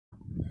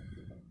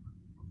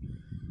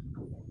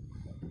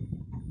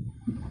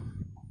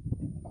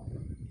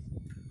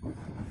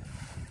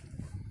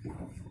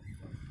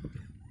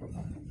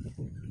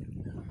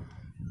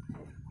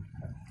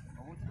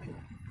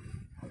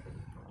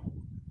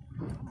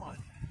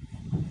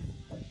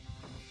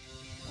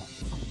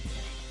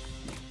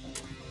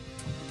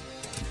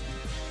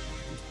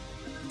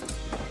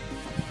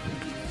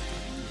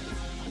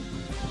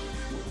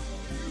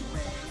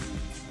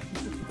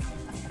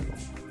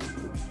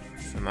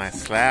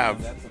Nice slab.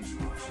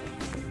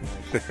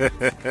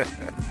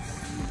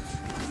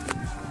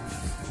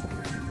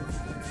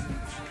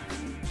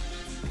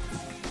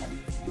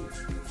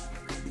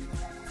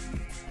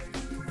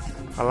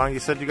 How long you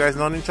said you guys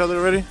known each other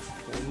already?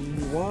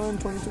 21,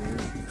 22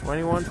 years.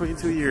 21,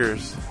 22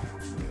 years.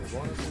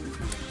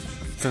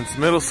 Since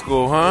middle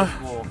school, huh?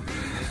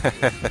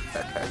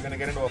 We're gonna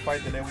get into a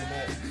fight the day we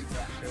met.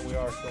 Here we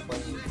are, still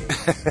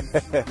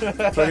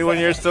fighting. 21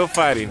 years still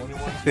fighting.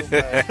 21 still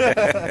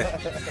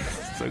fighting.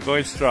 So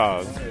going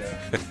strong. Oh,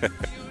 yeah.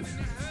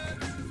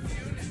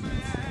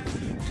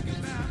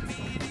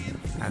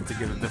 I had to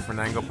get a different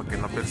angle porque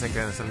no piensen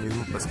que es el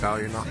mismo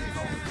pescado, you know.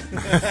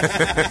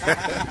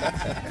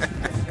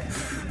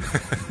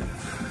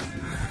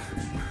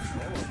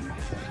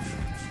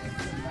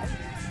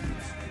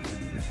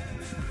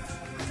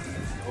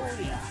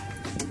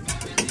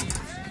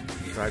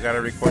 So I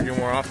gotta record you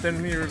more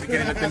often. You're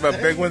getting nothing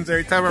but big ones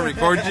every time I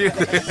record you.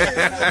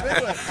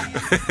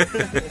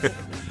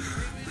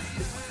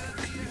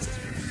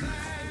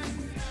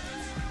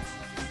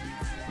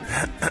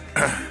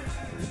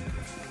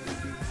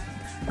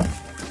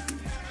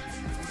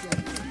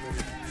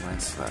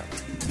 Nice slap.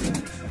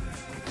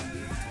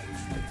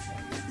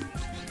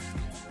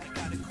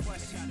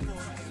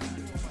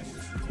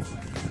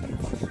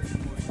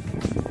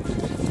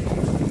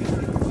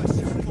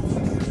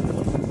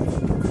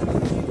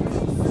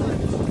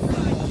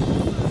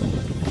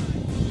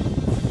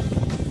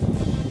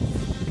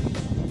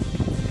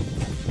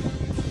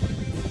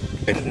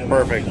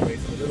 Perfect.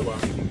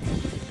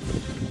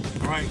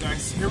 Alright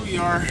guys, here we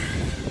are.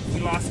 We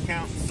lost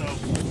count, so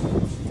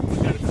we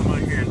gotta come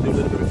on here and do a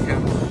little bit of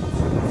camera.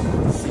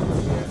 See where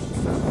we're at.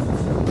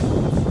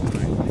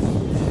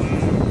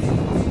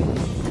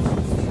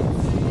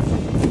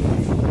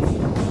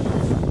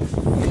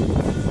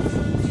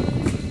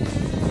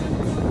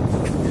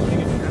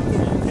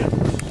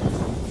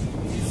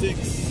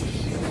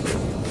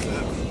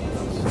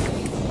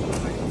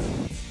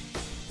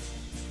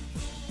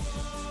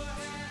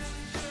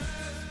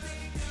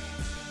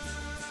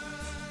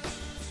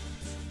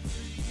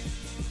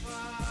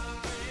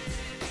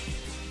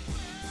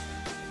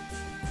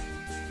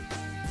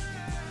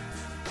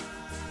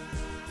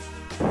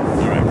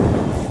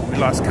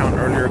 Lost count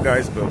earlier,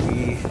 guys, but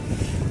we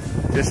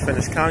just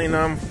finished counting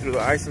them through the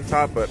ice on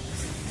top, but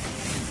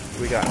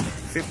we got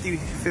 50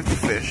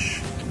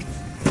 fish.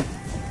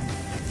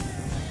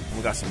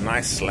 We got some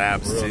nice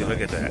slabs too.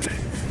 Look at that.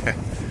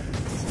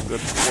 Some good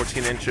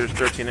 14 inches,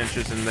 13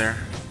 inches in there.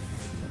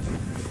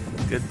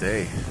 Good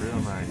day. Real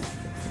nice.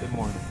 Good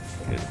morning.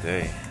 Good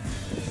day.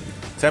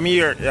 Tell me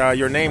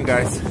your name,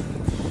 guys.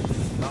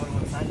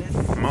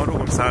 Mauro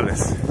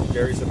Gonzalez.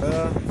 Gary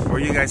Cerda. Where are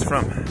you guys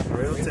from?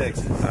 Laredo,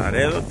 Texas.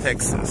 Laredo,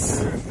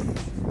 Texas.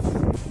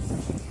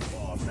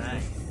 Oh,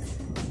 nice.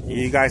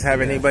 You guys have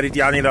anybody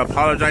y'all need to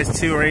apologize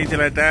to or anything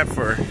like that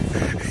for?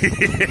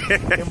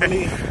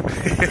 Kimberly.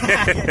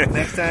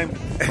 Next time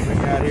when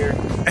you're out here,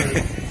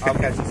 I'll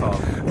catch us all.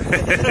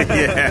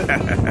 Yeah.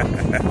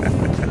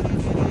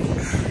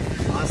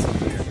 Awesome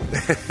here.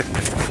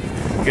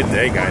 Good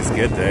day, guys.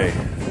 Good day.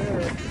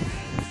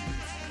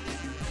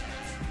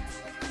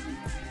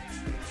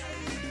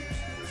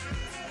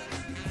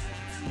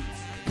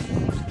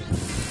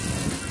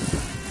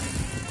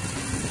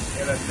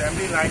 El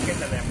assembly like que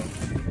tenemos.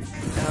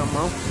 I don't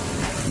know.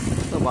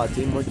 It's about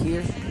teamwork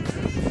here.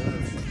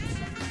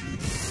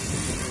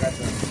 Got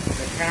the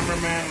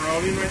cameraman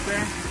rolling right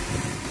there.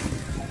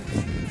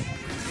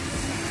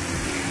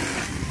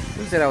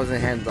 Who said I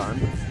wasn't hands-on?